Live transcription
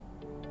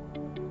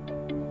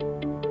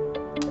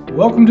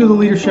Welcome to the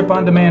Leadership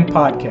on Demand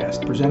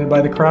podcast, presented by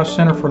the Krause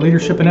Center for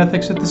Leadership and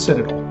Ethics at the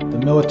Citadel, the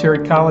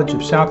military college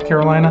of South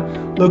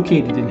Carolina,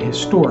 located in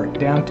historic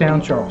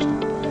downtown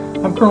Charleston.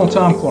 I'm Colonel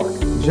Tom Clark,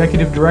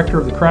 Executive Director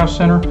of the Krause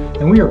Center,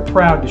 and we are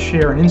proud to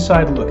share an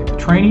inside look at the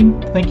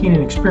training, thinking,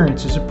 and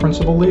experiences of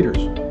principal leaders.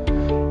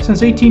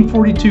 Since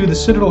 1842, the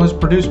Citadel has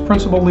produced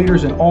principal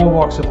leaders in all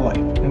walks of life,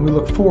 and we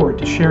look forward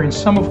to sharing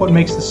some of what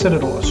makes the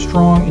Citadel a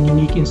strong and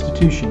unique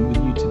institution with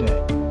you today.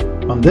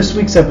 On this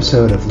week's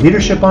episode of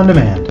Leadership on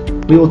Demand,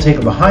 we will take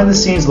a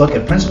behind-the-scenes look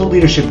at principal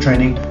leadership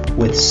training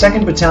with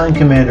 2nd Battalion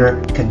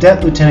Commander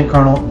Cadet Lieutenant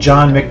Colonel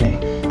John Michne.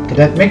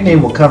 Cadet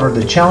Michne will cover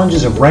the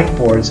challenges of rank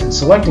boards in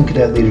selecting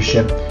cadet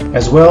leadership,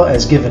 as well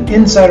as give an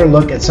insider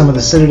look at some of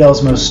the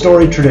Citadel's most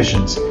storied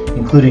traditions,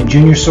 including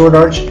Junior Sword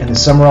Arch and the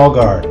Summerall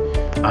Guard.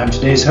 I'm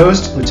today's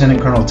host,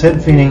 Lieutenant Colonel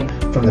Ted Feening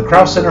from the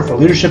Krause Center for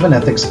Leadership and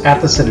Ethics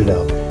at the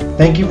Citadel.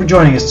 Thank you for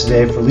joining us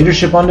today for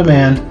Leadership on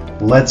Demand.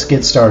 Let's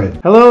get started.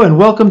 Hello and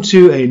welcome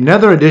to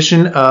another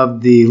edition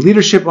of the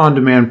Leadership on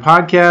Demand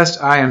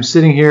podcast. I am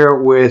sitting here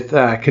with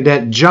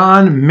Cadet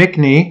John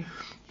Michne.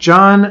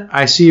 John,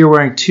 I see you're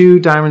wearing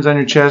 2 diamonds on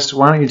your chest.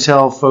 Why don't you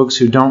tell folks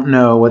who don't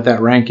know what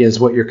that rank is,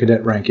 what your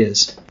cadet rank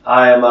is?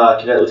 I am a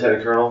Cadet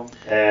Lieutenant Colonel,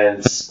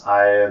 and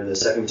I am the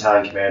 2nd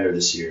Battalion Commander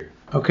this year.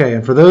 Okay,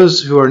 and for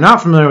those who are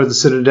not familiar with the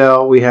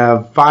Citadel, we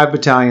have 5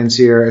 battalions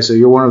here, so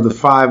you're one of the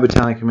 5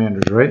 battalion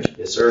commanders, right?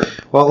 Yes, sir.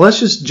 Well, let's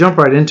just jump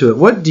right into it.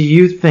 What do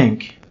you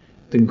think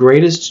the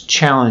greatest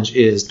challenge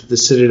is that the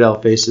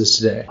Citadel faces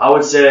today? I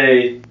would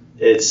say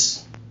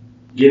it's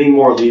getting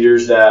more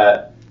leaders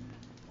that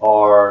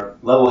are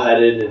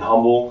level-headed and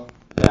humble,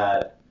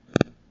 that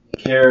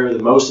care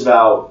the most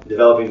about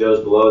developing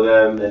those below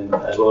them, and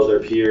as well as their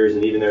peers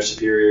and even their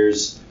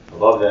superiors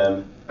above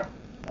them,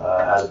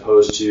 as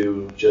opposed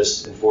to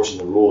just enforcing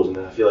the rules. And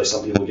I feel like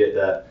some people get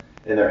that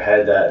in their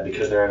head that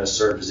because they're in a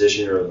certain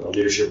position or a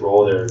leadership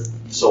role, their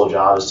sole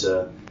job is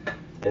to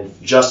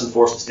just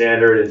enforce the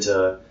standard and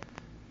to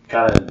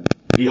kind of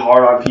be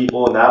hard on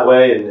people in that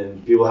way.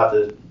 And people have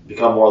to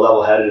become more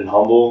level-headed and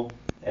humble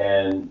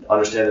and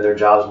understand that their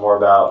job is more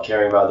about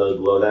caring about those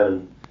below them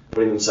and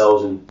putting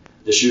themselves in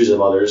the shoes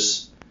of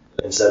others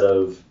instead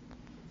of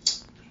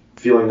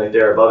feeling like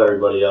they're above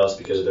everybody else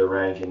because of their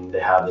rank and they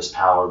have this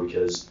power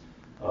because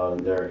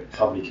they're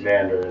company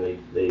commander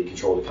and they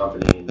control the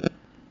company. And,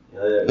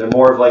 they're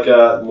more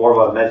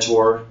of a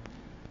mentor.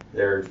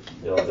 They're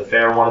the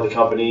fair one of the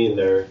company, and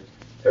they're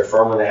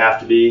firm when they have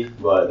to be,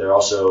 but they're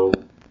also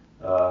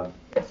a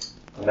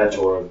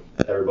mentor of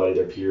everybody,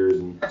 their peers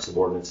and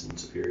subordinates and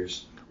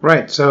superiors.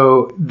 Right.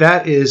 So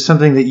that is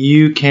something that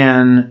you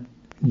can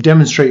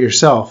demonstrate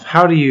yourself.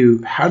 How do you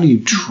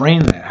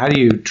train that? How do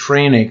you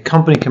train a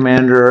company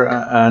commander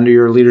under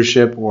your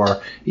leadership,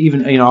 or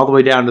even all the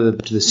way down to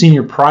the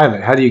senior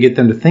private? How do you get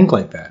them to think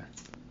like that?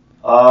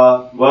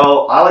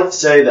 Well, I like to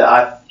say that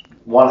I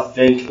want to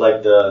think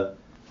like the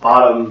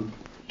bottom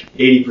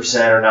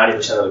 80% or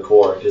 90% of the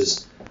Corps,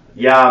 because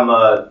I'm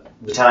a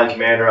battalion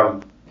commander.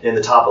 I'm in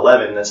the top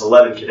 11. That's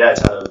 11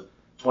 cadets out of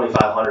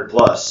 2,500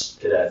 plus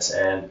cadets,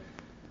 and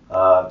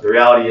the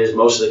reality is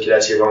most of the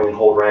cadets here don't even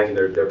hold rank, and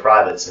they're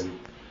privates. And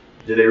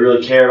do they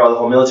really care about the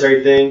whole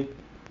military thing?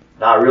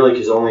 Not really,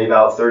 because only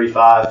about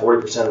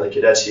 35-40% of the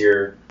cadets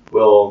here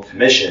will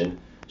commission.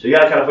 So you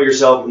got to kind of put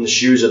yourself in the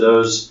shoes of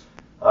those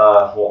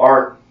who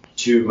aren't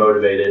too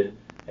motivated,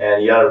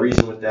 and you got to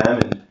reason with them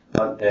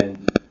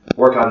and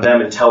work on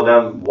them and tell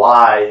them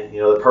why,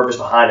 the purpose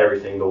behind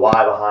everything, the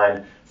why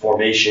behind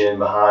formation,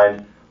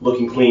 behind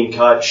looking clean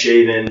cut,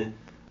 shaven,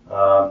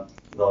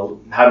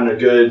 having a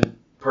good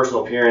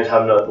personal appearance,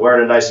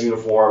 wearing a nice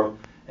uniform,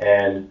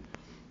 and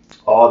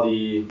all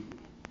the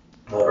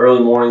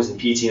early mornings and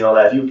PT and all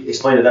that. If you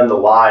explain to them the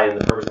why and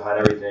the purpose behind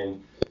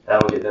everything,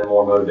 that'll get them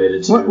more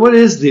motivated too. What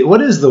is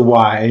the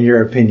why, in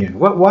your opinion?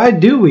 Why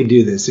do we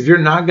do this? If you're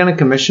not going to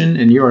commission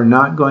and you are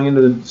not going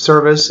into the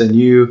service and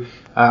you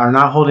are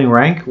not holding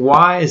rank,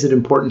 why is it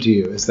important to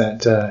you as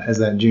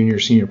that junior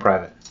senior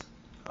private?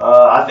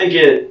 I think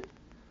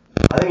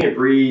it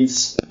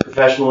breeds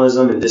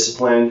professionalism and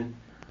discipline,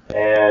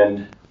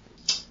 and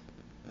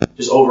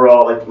just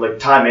overall, like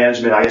time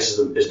management, I guess,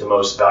 is the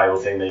most valuable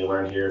thing that you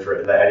learn here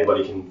that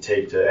anybody can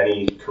take to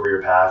any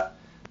career path.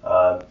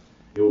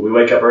 We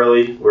wake up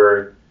early,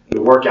 we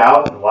work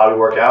out, and why we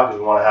work out? Because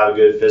we want to have a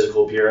good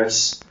physical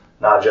appearance,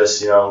 not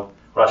just, we're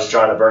not just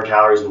trying to burn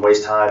calories and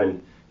waste time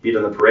and beat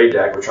on the parade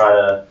deck. We're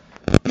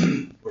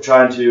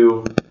trying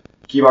to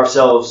keep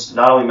ourselves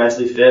not only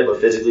mentally fit, but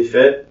physically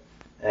fit.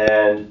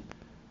 And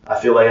I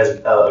feel like as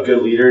a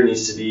good leader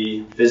needs to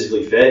be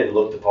physically fit and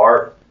look the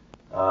part,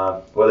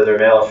 whether they're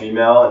male or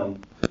female.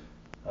 And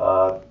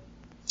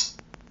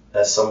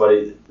as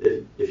somebody,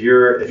 if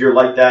you're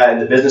like that in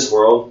the business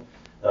world,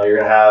 you're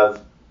gonna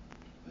have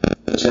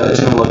it's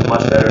gonna look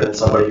much better than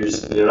somebody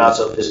who's not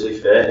so physically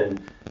fit. And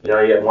you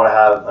want to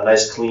have a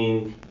nice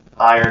clean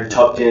iron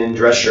tucked in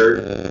dress shirt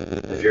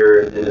if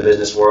you're in the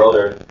business world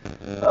or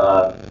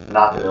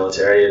not the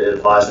military. It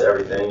applies to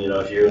everything.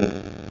 If you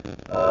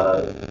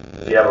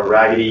if you have a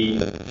raggedy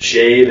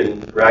shave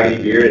and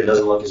raggedy beard, it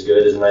doesn't look as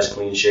good as a nice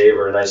clean shave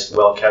or a nice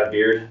well-kept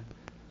beard.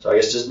 So I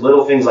guess just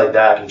little things like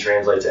that can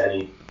translate to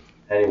any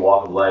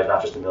walk of life,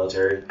 not just the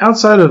military.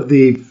 Outside of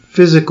the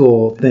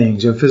physical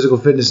things, physical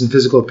fitness and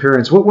physical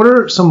appearance, what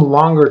are some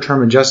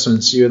longer-term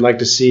adjustments you would like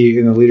to see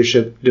in the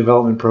leadership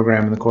development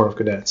program in the Corps of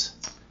Cadets?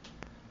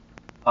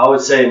 I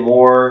would say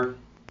more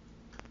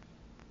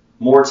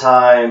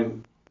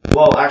time.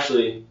 Well,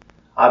 actually,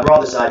 I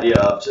brought this idea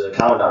up to the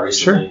commandant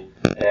recently,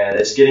 and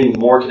it's getting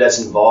more cadets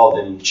involved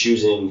in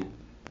choosing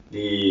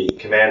the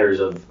commanders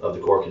of the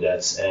Corps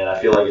cadets. And I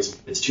feel like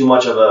it's too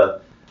much of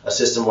a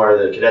system where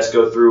the cadets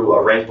go through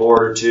a rank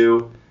board or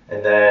two,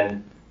 and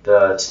then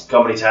the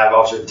company TAC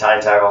officers,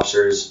 battalion TAC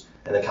officers,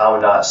 and the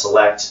commandant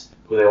select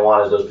who they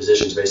want as those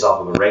positions based off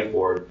of a rank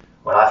board.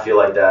 When I feel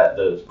like that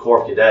the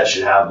Corps of Cadets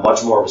should have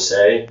much more of a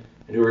say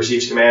in who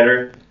receives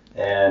commander,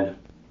 and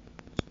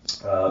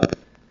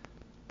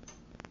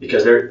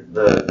because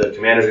the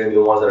commanders are going to be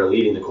the ones that are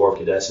leading the Corps of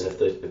Cadets, and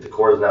if the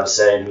Corps doesn't have a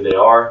say in who they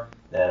are,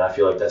 then I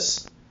feel like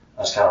that's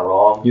kind of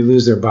wrong. You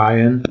lose their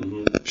buy-in.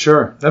 Mm-hmm.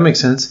 Sure, that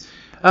makes sense.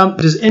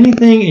 Does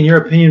anything, in your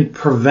opinion,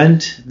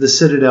 prevent the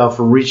Citadel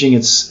from reaching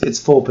its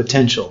full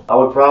potential? I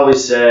would probably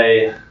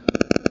say,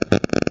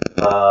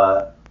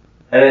 and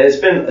it's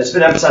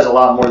been emphasized a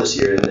lot more this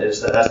year, and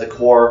that's the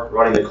Corps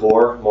running the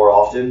Corps more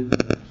often.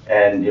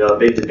 And a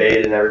big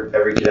debate, and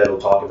every cadet will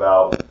talk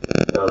about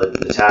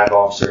the TAC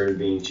officers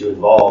being too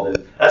involved,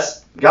 and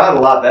that's gotten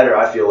a lot better.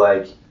 I feel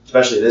like,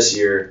 especially this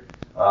year,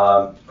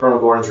 Colonel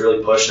Gordon's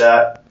really pushed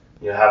that.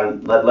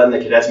 Letting the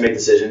cadets make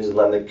decisions and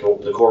letting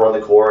the Corps run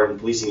the Corps and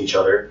policing each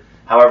other.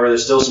 However,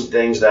 there's still some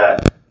things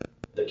that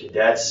the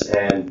cadets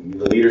and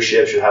the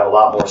leadership should have a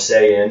lot more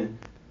say in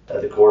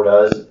that the Corps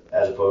does,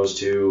 as opposed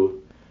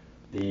to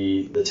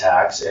the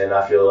TACs. And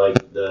I feel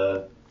like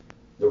the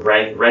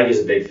rank is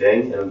a big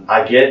thing. And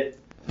I get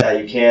that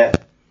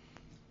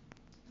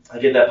I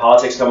get that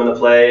politics come into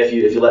play if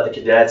you let the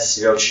cadets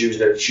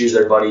choose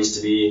their buddies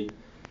to be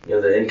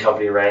the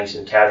in-company ranks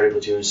and cadre,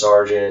 platoon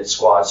sergeant,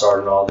 squad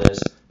sergeant, all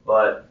this.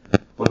 But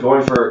when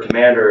going for a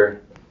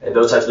commander and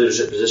those types of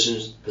leadership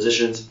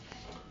positions,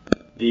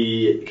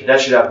 the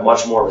cadets should have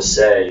much more of a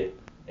say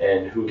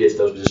in who gets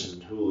those positions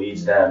and who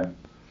leads them.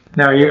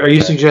 Now, are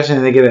you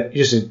suggesting they get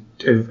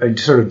a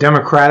sort of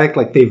democratic,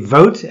 like they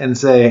vote and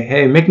say,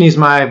 hey, Michne's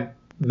my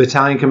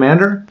battalion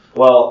commander?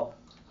 Well,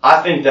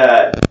 I think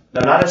that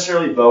they're not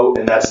necessarily vote,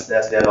 and that's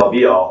the end-all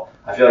be-all.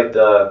 I feel like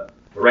the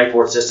rank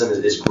board system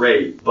is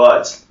great,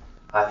 but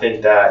I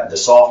think that the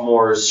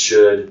sophomores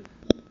should,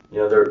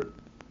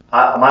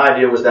 my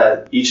idea was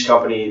that each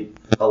company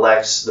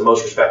elects the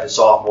most respected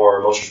sophomore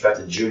or most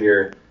respected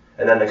junior,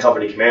 and then the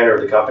company commander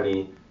of the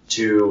company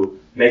to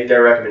make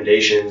their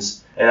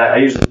recommendations. And I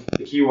use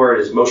the key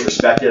word is most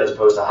respected as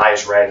opposed to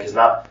highest rank, because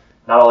not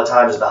all the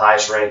time is the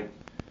highest rank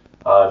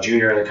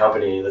junior in the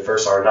company, the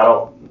first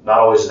sergeant. Not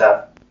always is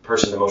that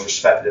person the most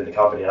respected in the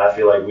company. And I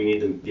feel like we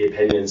need the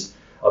opinions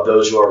of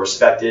those who are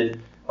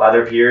respected by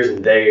their peers,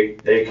 and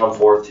they come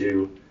forth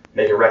to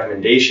make a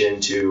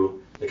recommendation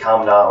to the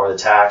commandant or the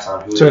TACs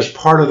on who. So as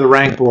part of the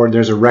rank board,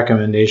 there's a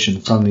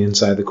recommendation from the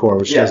inside the Corps,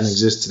 which doesn't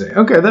exist today.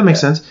 Okay, that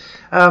makes sense.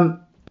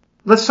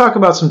 Let's talk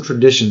about some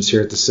traditions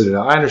here at the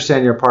Citadel. I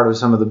understand you're part of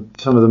some of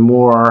the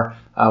more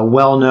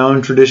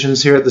well-known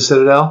traditions here at the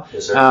Citadel.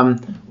 Yes, sir.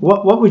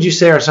 What would you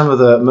say are some of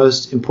the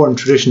most important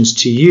traditions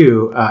to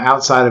you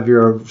outside of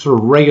your sort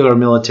of regular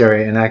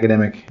military and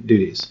academic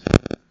duties?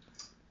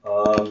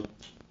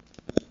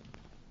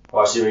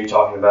 I see what you're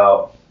talking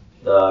about.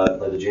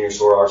 The junior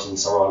sword arch and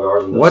summer on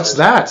guards. What's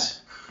that?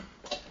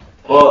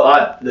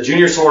 Well, the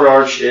junior sword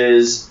arch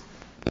is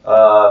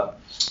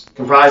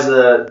comprised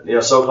of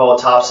the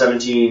so-called top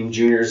 17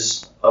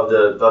 juniors of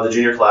the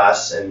junior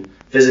class, and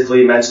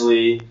physically,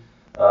 mentally,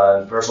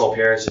 personal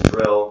appearance and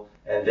drill,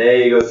 and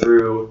they go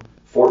through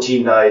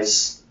 14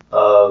 nights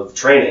of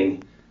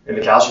training in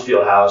McAllister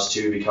Fieldhouse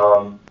to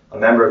become a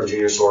member of the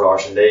junior sword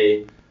arch, and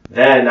they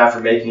then,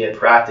 after making it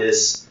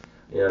practice,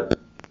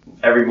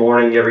 every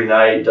morning, every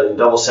night,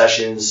 double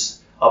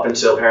sessions up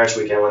until Parents'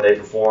 Weekend, when they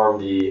perform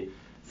the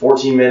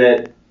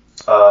 14-minute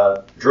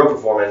drill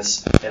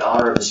performance in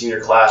honor of the senior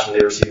class when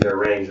they receive their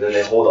rings. And then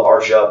they hold the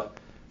arch up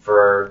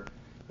for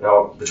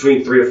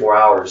between 3 to 4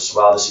 hours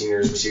while the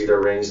seniors receive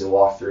their rings and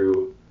walk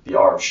through the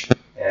arch.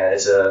 And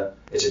it's a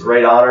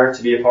great honor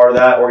to be a part of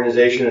that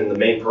organization, and the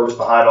main purpose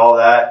behind all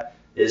that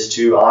is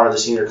to honor the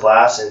senior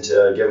class and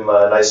to give them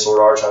a nice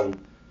sword arch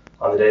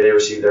on the day they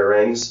receive their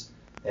rings.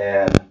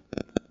 And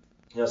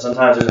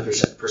sometimes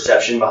there's a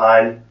perception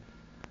behind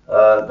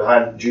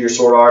junior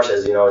sword arch,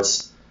 as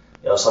it's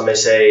some may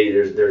say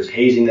there's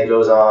hazing that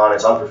goes on,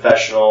 it's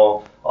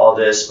unprofessional, all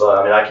this,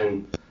 but I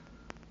can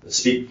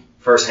speak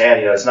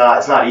firsthand. It's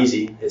not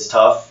easy, it's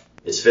tough,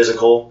 it's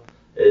physical,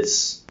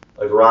 it's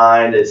a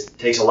grind, it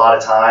takes a lot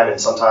of time,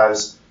 and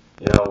sometimes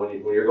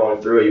when you're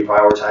going through it, you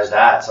prioritize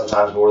that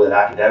sometimes more than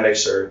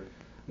academics or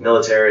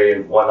military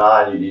and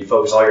whatnot. You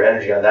focus all your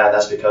energy on that.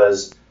 That's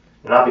because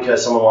not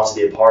because someone wants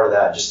to be a part of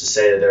that just to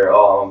say that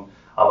I'm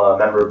a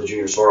member of the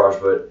junior sword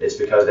arch, but it's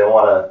because they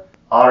want to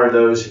honor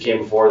those who came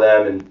before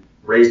them and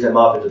raise them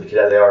up into the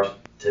cadet they are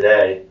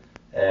today.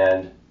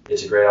 And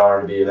it's a great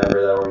honor to be a member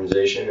of that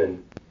organization.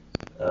 And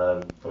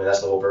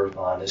that's the whole purpose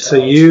behind this. So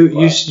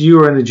you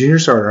were in the Junior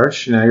Sergeant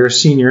Arch. Now you're a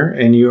senior,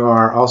 and you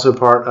are also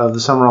part of the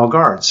Summerall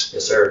Guards.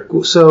 Yes, sir.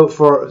 So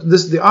for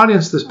the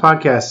audience, this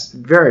podcast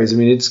varies. I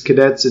mean, it's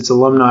cadets, it's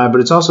alumni, but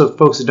it's also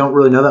folks that don't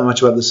really know that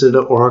much about the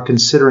Citadel or are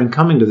considering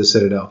coming to the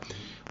Citadel.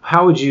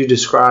 How would you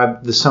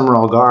describe the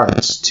Summerall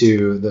Guards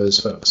to those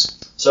folks?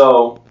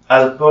 So,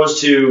 as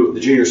opposed to the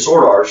Junior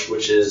Sword Arch,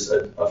 which is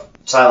a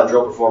silent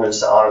drill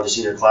performance to honor the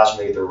senior class when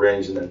they get their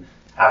rings, and then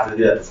after they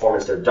do that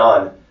performance, they're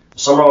done.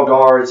 Summerall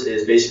Guards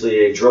is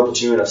basically a drill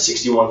platoon of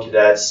 61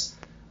 cadets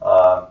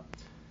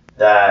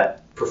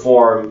that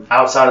perform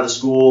outside of the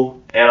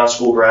school and on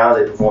school grounds.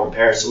 They perform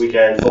Parents'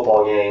 Weekend,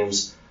 football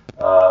games.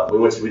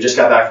 We just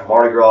got back from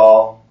Mardi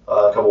Gras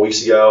a couple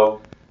weeks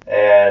ago,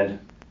 and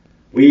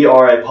we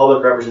are a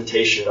public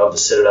representation of the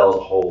Citadel as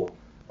a whole.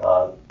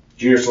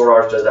 Junior Sword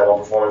Arch does that one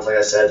performance, like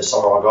I said. The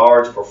Summerall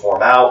Guards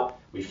perform out.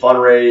 We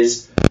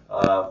fundraise.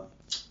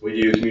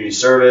 We do community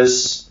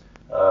service.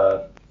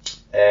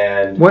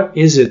 And what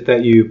is it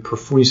that you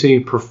perform? When you say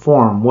you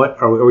perform, what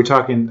are we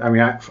talking? I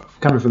mean,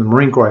 coming from the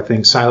Marine Corps, I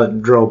think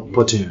silent drill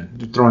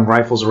platoon, throwing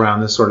rifles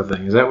around, this sort of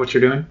thing. Is that what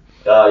you're doing?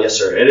 Yes,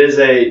 sir. It is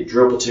a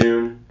drill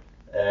platoon,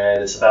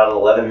 and it's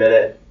about an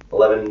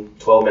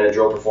 12-minute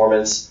drill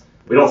performance.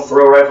 We don't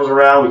throw rifles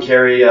around. We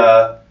carry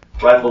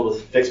rifles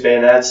with fixed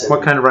bayonets.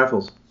 What kind of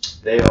rifles?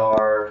 They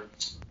are...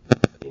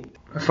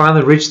 I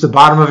finally reached the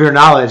bottom of your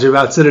knowledge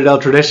about Citadel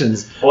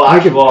traditions. Well, I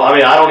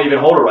don't even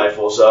hold a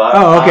rifle, so...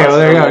 okay. Well,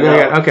 there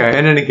you go. Okay,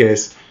 in any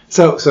case.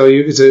 So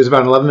it was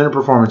about an 11-minute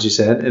performance, you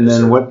said, and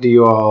then what do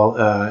you all...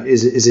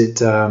 Is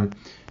it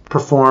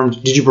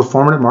performed... Did you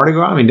perform it at Mardi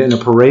Gras? I mean, in a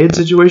parade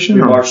situation?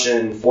 We marched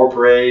in 4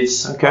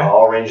 parades, okay.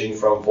 All ranging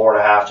from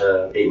 4.5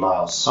 to 8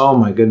 miles. Oh,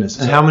 my goodness.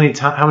 And how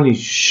many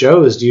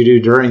shows do you do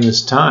during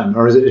this time?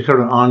 Or is it kind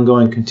of an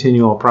ongoing,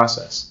 continual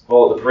process?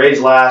 Well, the parades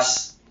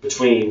last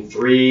between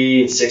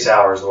 3 and 6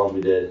 hours, the ones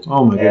we did.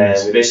 Oh, my goodness.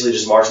 And we basically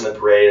just march in the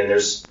parade, and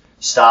there's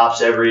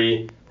stops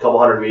every couple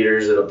hundred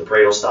meters. The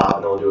parade will stop,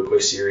 and then we'll do a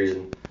quick series.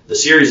 And the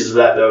series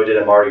that we did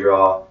at Mardi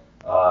Gras,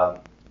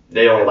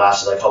 they only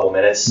lasted like a couple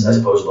minutes as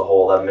opposed to the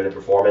whole 11-minute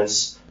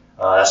performance.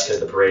 That's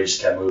because the parade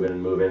just kept moving,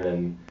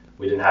 and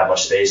we didn't have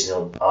much space. You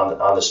know,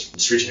 on the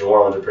streets of New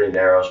Orleans are pretty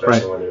narrow,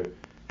 especially when they're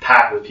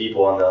packed with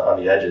people on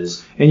the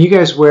edges. And you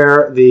guys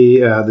wear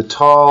the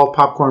tall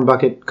popcorn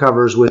bucket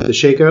covers with the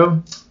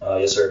shako?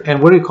 Yes, sir.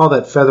 And what do you call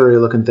that feathery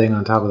looking thing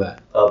on top of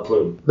that?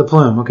 Plume. The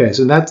plume. Okay,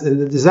 so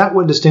is that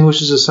what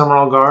distinguishes a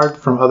Summerall Guard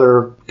from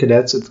other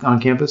cadets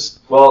on campus?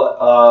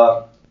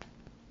 Well,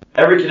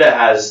 every cadet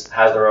has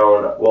their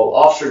own. Well,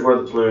 officers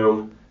wear the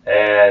plume,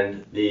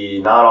 and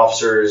the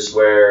non-officers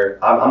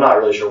wear. I'm not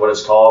really sure what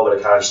it's called, but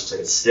it kind of just looks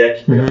like a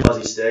stick, like a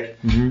fuzzy stick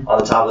on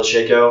the top of the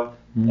shako.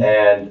 Mm-hmm.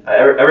 And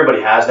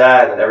everybody has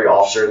that, and then every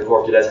officer in the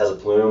Corps of Cadets has a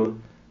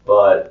plume.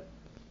 But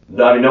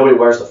nobody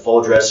wears the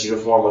full dress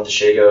uniform with the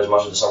shako as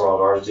much as the Summerall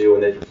Guards do when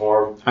they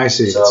perform. I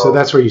see. So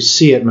that's where you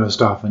see it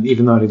most often,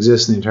 even though it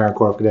exists in the entire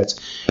Corps of Cadets.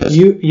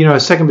 You know,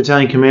 as 2nd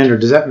Battalion Commander,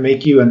 does that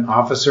make you an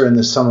officer in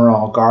the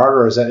Summerall Guard,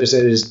 or is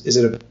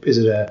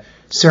it a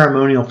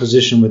ceremonial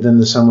position within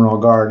the Summerall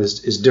Guard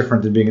is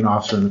different than being an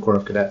officer in the Corps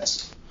of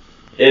Cadets?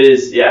 It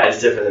is, yeah, it's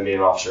different than being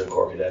an officer in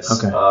Corps of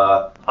Cadets. Okay.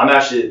 I'm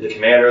actually the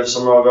commander of the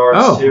Summerall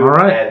Guards, too. All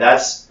right. And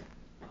that's,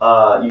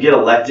 you get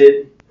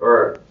elected,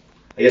 or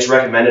I guess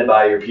recommended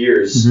by your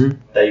peers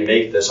that you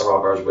make the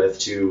Summerall Guards with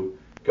to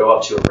go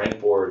up to a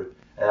rank board.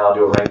 And I'll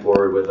do a rank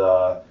board with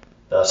the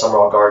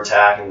Summerall Guard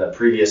TAC and the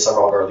previous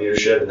Summerall Guard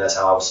leadership, and that's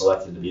how I was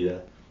selected to be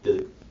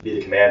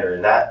the commander.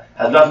 And that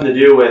has nothing to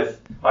do with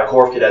my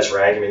Corps of Cadets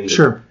rank. I mean,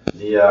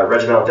 the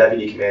Regimental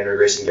Deputy Commander,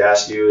 Grayson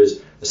Gaskew,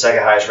 is the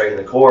 2nd highest rank in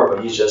the Corps,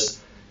 but he's just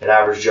an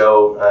average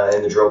Joe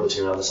in the drill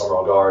platoon on the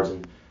Summerall Guards.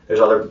 And there's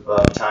other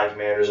battalion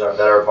commanders that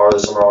are part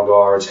of the Summerall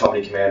Guards,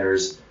 company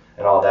commanders,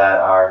 and all that.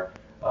 Our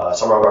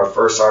Summerall Guard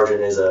First Sergeant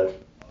is a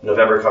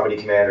November company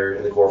commander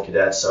in the Corps of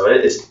Cadets, so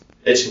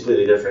it's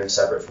completely different,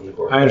 separate from the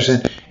Corps of Cadets. I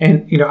understand.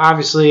 And, you know,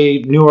 obviously,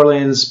 New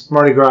Orleans,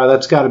 Mardi Gras,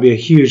 that's got to be a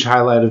huge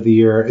highlight of the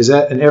year. Is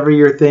that an every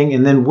year thing?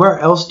 And then where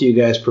else do you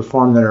guys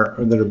perform that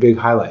are big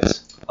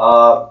highlights?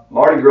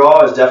 Mardi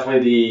Gras is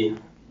definitely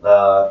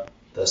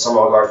the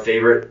Summerall Guard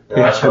favorite.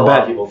 That's what a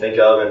lot of people think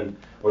of, and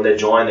when they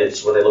join,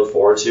 it's what they look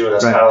forward to, and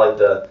that's kind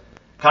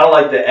of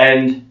like the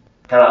end,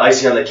 kind of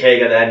icing on the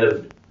cake at the end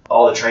of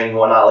all the training and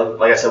whatnot.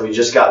 Like I said, we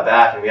just got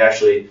back, and we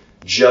actually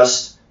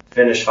just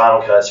finished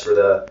final cuts for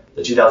the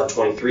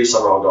 2023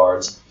 Summerall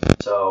Guards.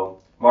 So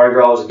Mardi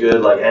Gras was a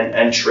good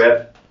end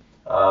trip.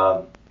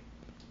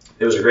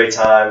 It was a great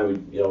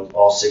time.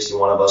 All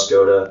 61 of us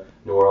go to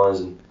New Orleans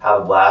and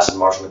have a blast and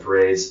march on the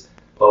parades.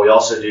 But we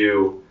also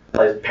do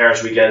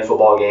Parents' Weekend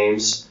football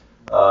games.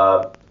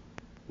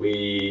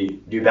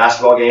 We do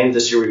basketball games.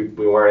 This year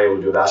we weren't able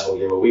to do a basketball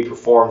game, but we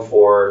performed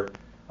for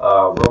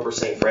Roper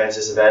St.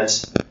 Francis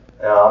event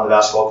on the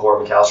basketball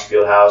court at McAllister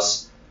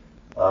Fieldhouse.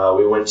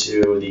 We went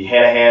to the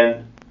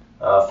Hanahan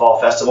Fall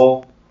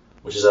Festival,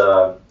 which is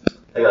a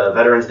like a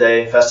Veterans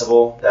Day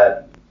festival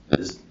that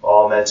is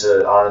all meant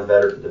to honor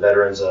the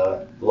veterans,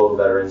 local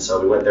veterans.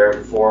 So we went there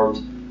and performed.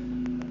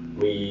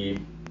 We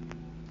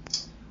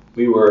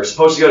were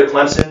supposed to go to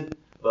Clemson,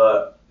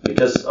 but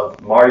because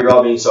of Mardi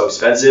Gras being so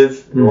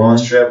expensive, the New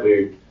Orleans trip,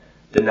 we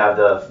didn't have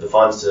the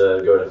funds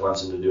to go to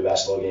Clemson to do a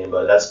basketball game.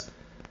 But that's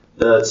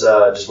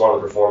just one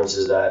of the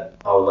performances that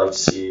I would like to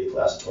see the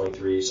class of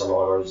 23 Summer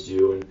Guards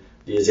do. And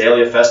the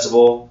Azalea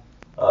Festival,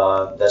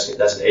 that's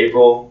in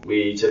April.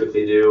 We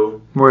typically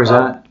do. Where is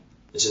that?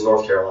 It's in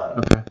North Carolina.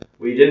 Okay.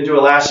 We didn't do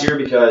it last year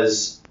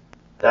because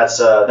that's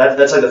like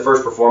the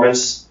first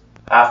performance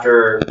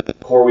after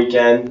core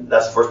weekend.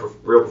 That's the first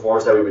real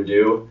performance that we would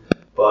do.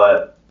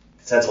 But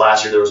since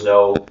last year there was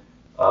no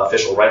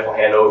official rifle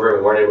handover, and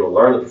we weren't able to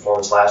learn the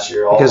performance last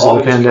year. Because of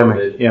the pandemic.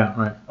 COVID. Yeah,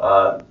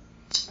 right.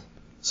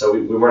 So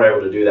we weren't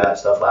able to do that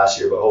stuff last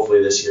year, but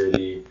hopefully this year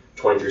the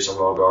 23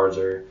 Summer Guards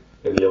are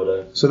going to be able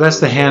to. So that's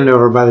the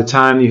handover. By the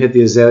time you hit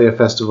the Azalea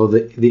Festival,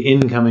 the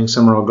incoming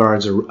Summer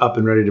Guards are up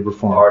and ready to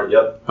perform.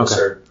 Yep. Okay. Yes,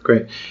 sir.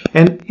 Great.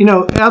 And,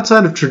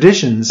 outside of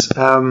traditions,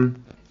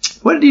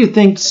 what do you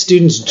think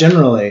students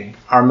generally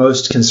are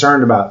most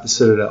concerned about at the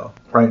Citadel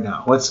right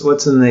now? What's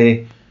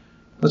running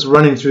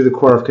through the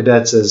Corps of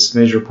Cadets as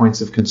major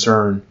points of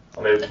concern?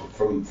 I mean,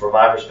 from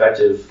my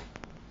perspective,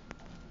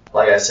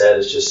 like I said,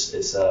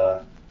 it's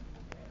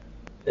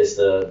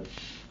the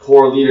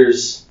Corps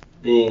leaders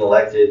being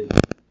elected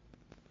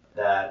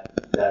that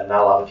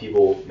not a lot of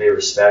people may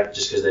respect,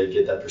 just because they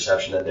get that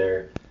perception that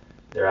they're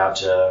out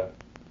to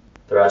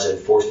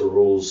enforce the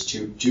rules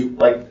to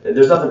like.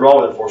 There's nothing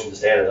wrong with enforcing the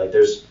standard. Like,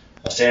 there's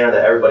a standard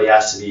that everybody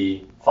has to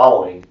be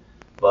following,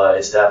 but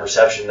it's that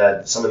perception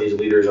that some of these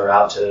leaders are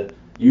out to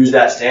use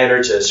that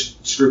standard to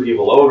screw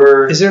people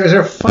over. Is there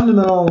a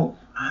fundamental,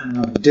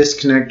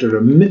 disconnect or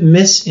a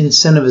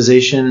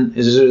misincentivization?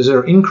 Is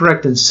there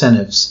incorrect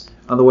incentives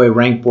on the way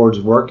rank boards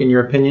work, in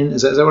your opinion?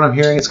 Is that what I'm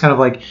hearing? It's kind of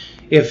like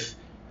if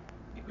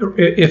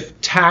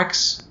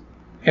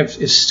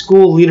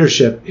school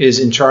leadership is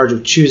in charge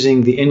of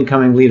choosing the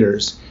incoming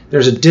leaders,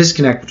 there's a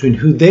disconnect between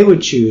who they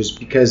would choose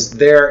because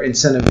their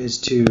incentive is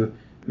to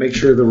make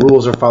sure the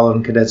rules are followed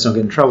and cadets don't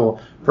get in trouble,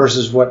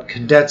 versus what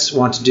cadets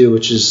want to do,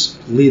 which is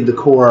lead the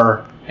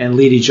Corps and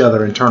lead each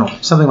other internally.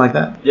 Something like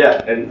that?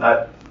 Yeah, and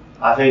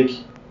I think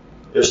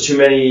there's too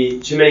many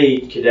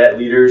cadet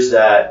leaders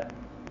that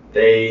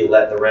they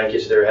let the rank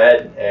get to their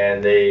head,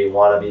 and they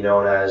want to be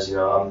known as,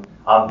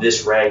 I'm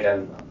this rank,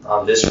 and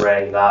I'm this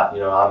rank, not,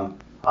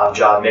 I'm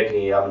John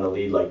Michne, I'm going to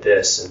lead like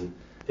this. And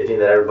they think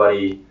that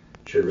everybody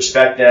should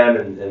respect them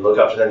and look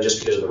up to them just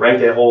because of the rank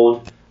they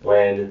hold,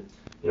 when,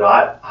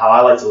 how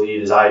I like to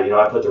lead is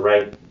I put the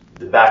rank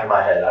the back of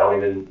my head. I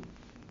don't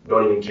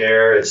even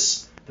care.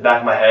 It's the back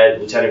of my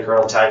head, lieutenant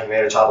colonel, battalion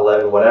commander, top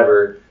 11,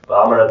 whatever.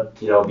 But I'm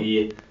gonna,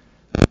 be,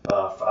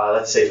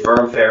 let's say,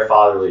 firm, fair,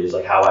 fatherly is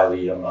like how I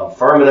lead. I'm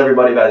firm with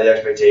everybody by the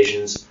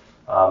expectations.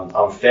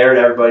 I'm fair to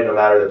everybody, no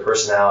matter their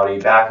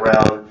personality,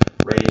 background,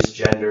 race,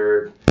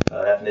 gender,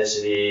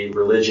 ethnicity,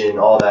 religion,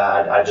 all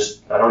that. I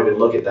don't even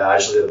look at that. I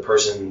just look at the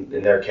person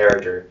and their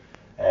character,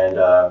 and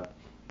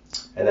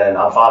then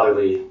I'm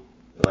fatherly.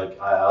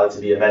 Like, I like to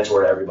be a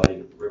mentor to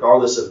everybody,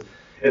 regardless of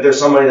if there's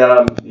somebody that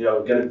I'm,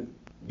 going to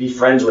be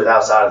friends with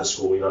outside of the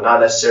school. Not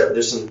necessarily.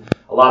 There's a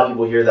lot of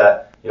people here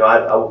that, I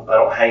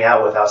don't hang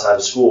out with outside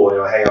of school.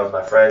 I hang out with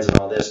my friends and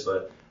all this,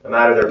 but no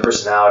matter their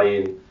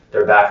personality and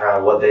their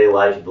background, what they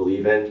like and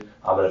believe in,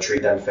 I'm going to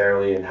treat them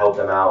fairly and help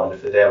them out. And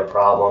if they have a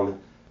problem,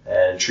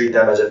 and treat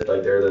them as if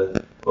like they're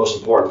the most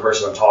important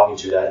person I'm talking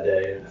to that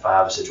day if I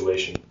have a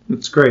situation.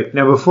 That's great.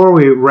 Now, before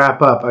we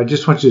wrap up, I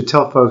just want you to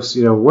tell folks,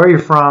 where you're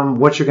from,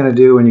 what you're going to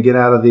do when you get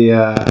out of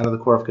the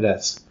Corps of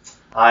Cadets.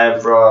 I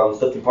am from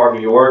Clifton Park,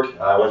 New York.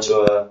 I went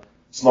to a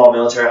small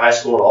military high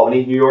school in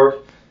Albany, New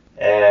York,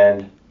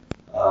 and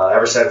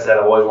ever since then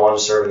I've always wanted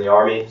to serve in the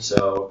Army.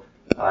 So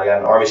I got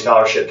an Army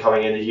scholarship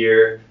coming into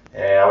here,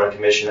 and I'm going to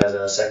commission as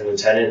a second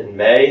lieutenant in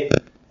May,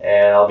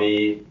 and I'll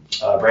be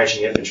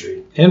branching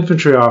infantry.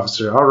 Infantry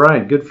officer. All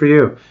right. Good for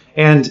you.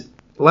 And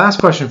last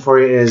question for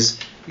you is,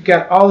 you've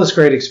got all this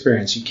great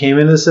experience. You came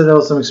into the Citadel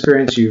with some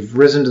experience. You've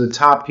risen to the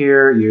top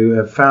here. You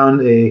have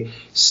found a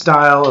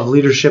style of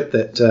leadership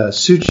that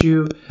suits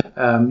you.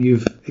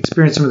 You've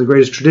experienced some of the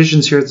greatest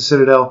traditions here at the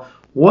Citadel.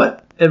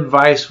 What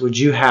advice would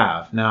you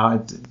have now,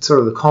 it's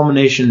sort of the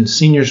culmination,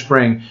 senior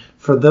spring,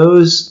 for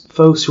those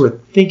folks who are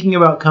thinking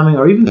about coming,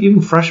 or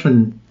even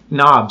freshman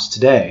knobs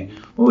today?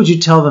 What would you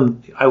tell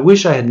them? I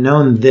wish I had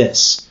known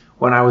this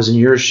when I was in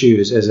your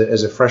shoes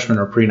as a freshman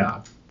or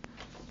pre-knob.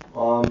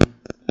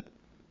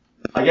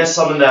 I guess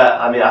something that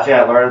I think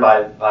I learned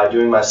by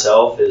doing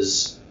myself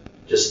is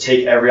just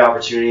take every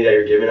opportunity that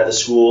you're given at the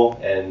school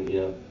and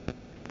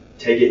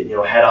take it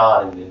head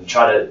on and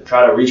try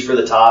to reach for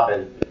the top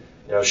and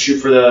shoot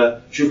for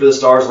the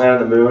stars,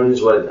 land on the moon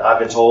is what I've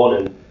been told,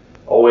 and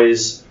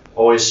always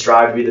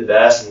strive to be the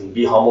best and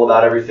be humble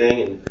about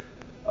everything, and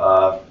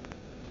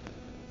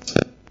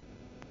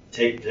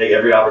take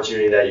every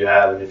opportunity that you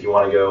have. And if you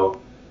want to go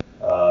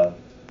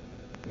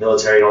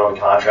military, you don't have a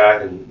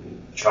contract, and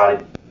try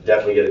to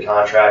definitely get a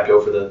contract. Go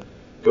for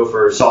go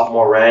for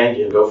sophomore rank,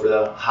 go for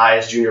the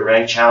highest junior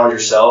rank, challenge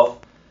yourself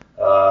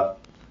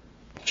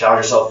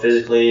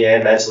physically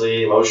and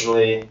mentally,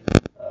 emotionally.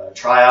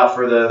 Try out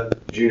for the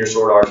junior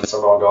sword arts and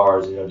summer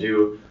guards.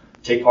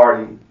 Take part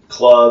in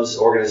clubs,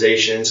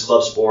 organizations,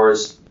 club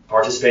sports,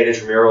 participate in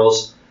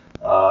intramurals,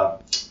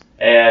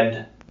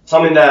 and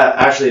something that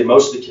actually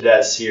most of the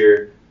cadets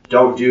here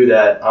don't do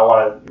that I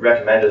want to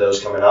recommend to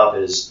those coming up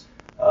is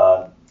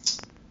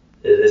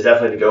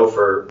definitely to go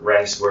for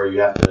ranks where you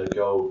have to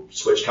go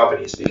switch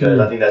companies, because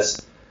I think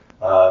that's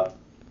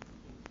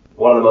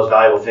one of the most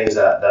valuable things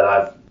that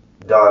I've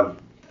done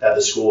at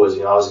the school is,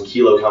 I was in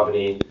Kilo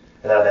Company,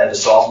 and then at the end of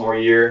sophomore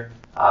year,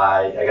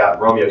 I got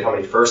Romeo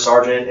Company first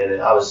sergeant,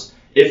 and I was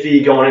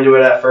iffy going into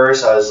it at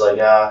first. I was like,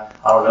 I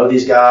don't know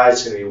these guys,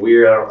 it's going to be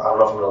weird, I don't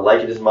know if I'm going to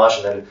like it as much,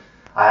 and then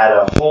I had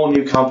a whole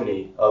new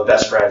company of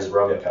best friends at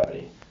Romeo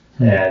Company,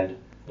 and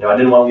I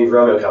didn't want to leave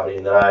Romeo Company,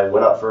 and then I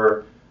went up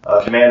for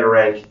commander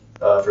rank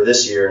for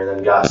this year, and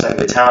then got 2nd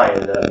Battalion,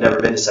 and then I've never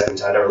been to 2nd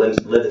Battalion, never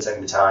lived in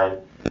 2nd Battalion,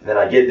 and then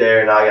I get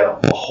there, and I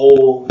got a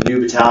whole new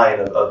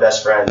battalion of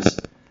best friends,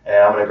 and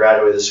I'm going to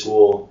graduate the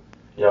school,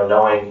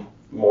 knowing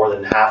more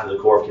than half of the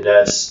Corps of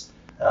Cadets,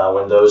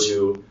 when those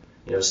who,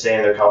 stay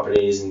in their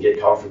companies and get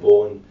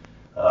comfortable, and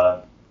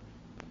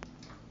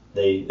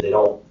they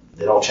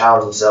don't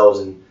challenge themselves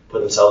and put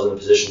themselves in a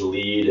position to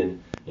lead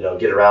and,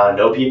 get around and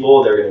know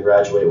people, they're going to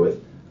graduate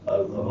with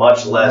a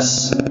much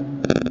less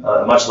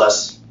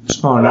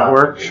small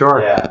network,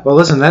 sure. Yeah. Well,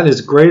 listen, that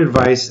is great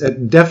advice.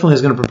 It definitely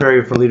is going to prepare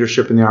you for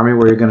leadership in the Army,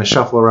 where you're going to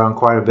shuffle around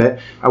quite a bit.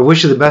 I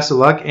wish you the best of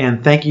luck,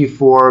 and thank you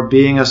for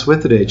being us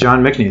with today.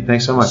 John Michne,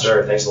 thanks so much.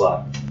 Sir, thanks a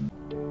lot.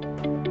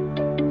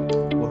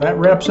 Well, that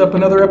wraps up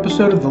another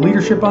episode of the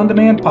Leadership on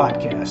Demand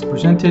podcast,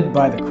 presented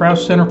by the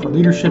Krause Center for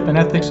Leadership and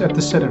Ethics at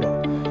the Citadel.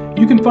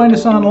 You can find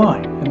us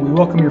online, and we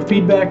welcome your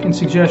feedback and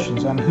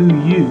suggestions on who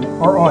you,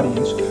 our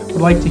audience,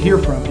 would like to hear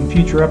from in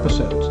future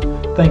episodes.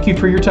 Thank you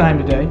for your time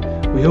today.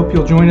 We hope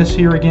you'll join us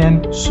here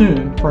again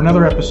soon for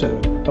another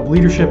episode of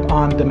Leadership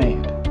on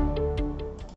Demand.